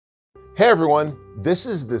Hey everyone, this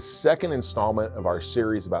is the second installment of our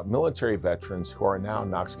series about military veterans who are now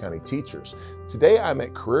Knox County teachers. Today I'm at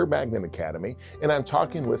Naval Academy and I'm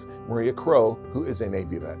talking with Maria Crowe, who is a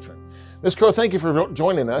Navy veteran. Ms. Crowe, thank you for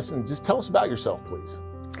joining us, and just tell us about yourself, please.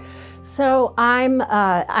 So I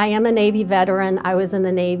am a Navy veteran. I was in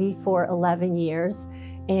the Navy for 11 years,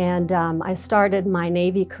 and I started my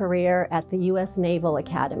Navy career at the U.S. Naval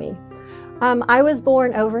Academy. I was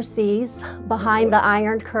born overseas behind the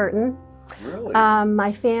Iron Curtain. Really?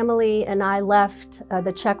 My family and I left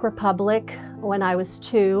the Czech Republic when I was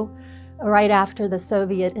 2, right after the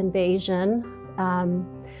Soviet invasion.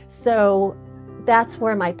 So that's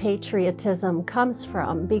where my patriotism comes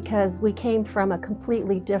from, because we came from a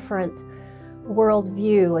completely different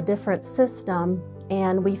worldview, a different system,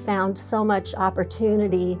 and we found so much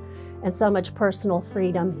opportunity and so much personal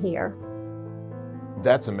freedom here.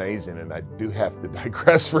 That's amazing, and I do have to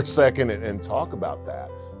digress for a second and talk about that.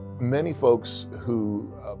 Many folks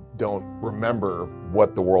who don't remember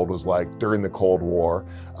what the world was like during the Cold War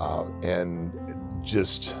and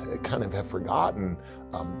just kind of have forgotten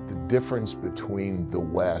the difference between the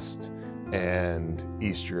West and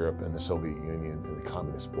East Europe and the Soviet Union and the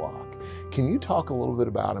Communist bloc. Can you talk a little bit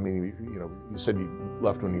about, I mean, you said you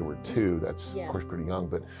left when you were 2, that's Yes. Of course pretty young,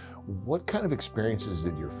 but what kind of experiences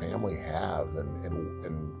did your family have,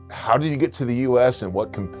 and how did you get to the U.S. and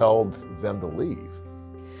what compelled them to leave?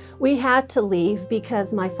 We had to leave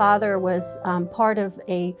because my father was part of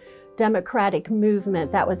a democratic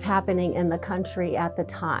movement that was happening in the country at the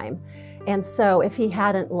time. And so if he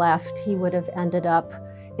hadn't left, he would have ended up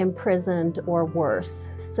imprisoned or worse.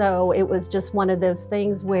 So it was just one of those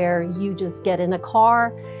things where you just get in a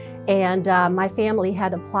car, and my family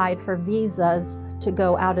had applied for visas to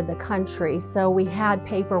go out of the country. So we had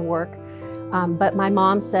paperwork, but my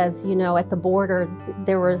mom says, at the border,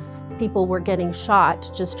 people were getting shot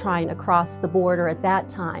just trying to cross the border at that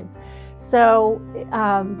time. So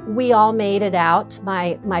we all made it out,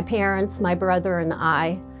 my parents, my brother and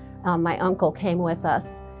I. My uncle came with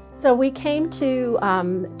us. So we came to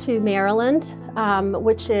Maryland,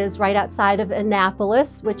 which is right outside of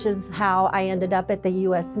Annapolis, which is how I ended up at the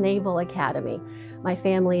U.S. Naval Academy. My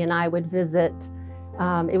family and I would visit.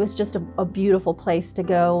 It was just a beautiful place to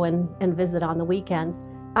go and visit on the weekends.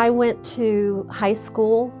 I went to high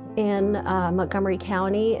school in Montgomery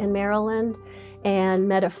County in Maryland and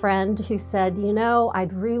met a friend who said,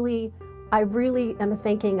 I really am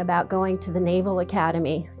thinking about going to the Naval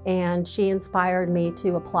Academy, and she inspired me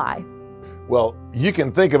to apply. Well, you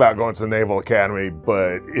can think about going to the Naval Academy,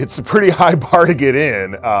 but it's a pretty high bar to get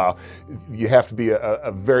in. You have to be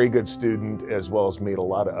a very good student, as well as meet a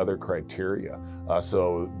lot of other criteria.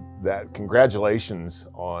 So congratulations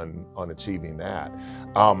on achieving that.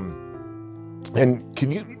 And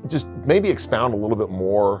can you just maybe expound a little bit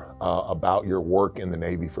more about your work in the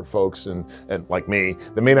Navy for folks and like me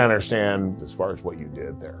that may not understand as far as what you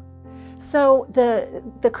did there? So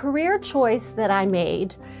the career choice that I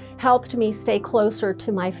made helped me stay closer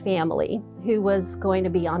to my family, who was going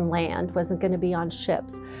to be on land, wasn't going to be on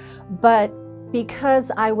ships. But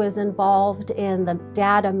because I was involved in the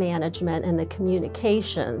data management and the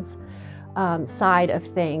communications side of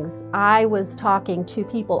things, I was talking to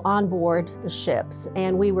people on board the ships,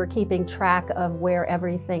 and we were keeping track of where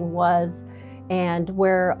everything was and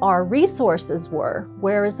where our resources were.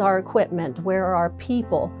 Where is our equipment? Where are our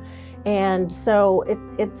people? And so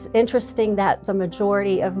it's interesting that the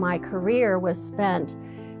majority of my career was spent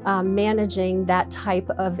managing that type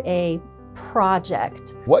of a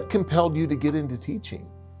project. What compelled you to get into teaching?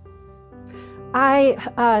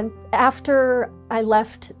 After I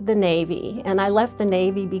left the Navy, and I left the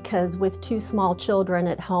Navy because with 2 small children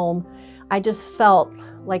at home, I just felt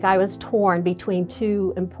like I was torn between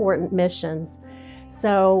 2 important missions.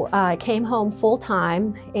 So I came home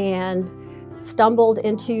full-time and stumbled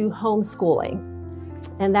into homeschooling.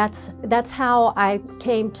 And that's how I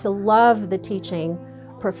came to love the teaching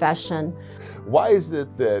profession. Why is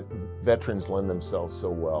it that veterans lend themselves so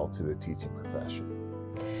well to the teaching profession?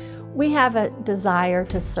 We have a desire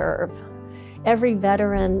to serve. Every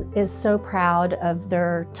veteran is so proud of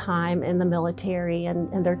their time in the military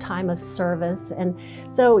and their time of service. And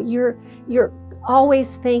so you're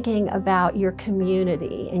always thinking about your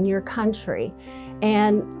community and your country.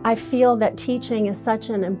 And I feel that teaching is such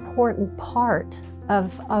an important part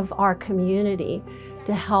of our community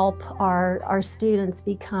to help our students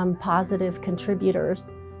become positive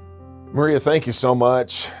contributors. Maria, thank you so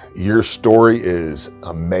much. Your story is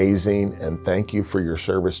amazing, and thank you for your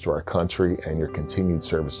service to our country and your continued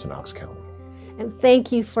service to Knox County. And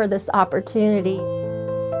thank you for this opportunity.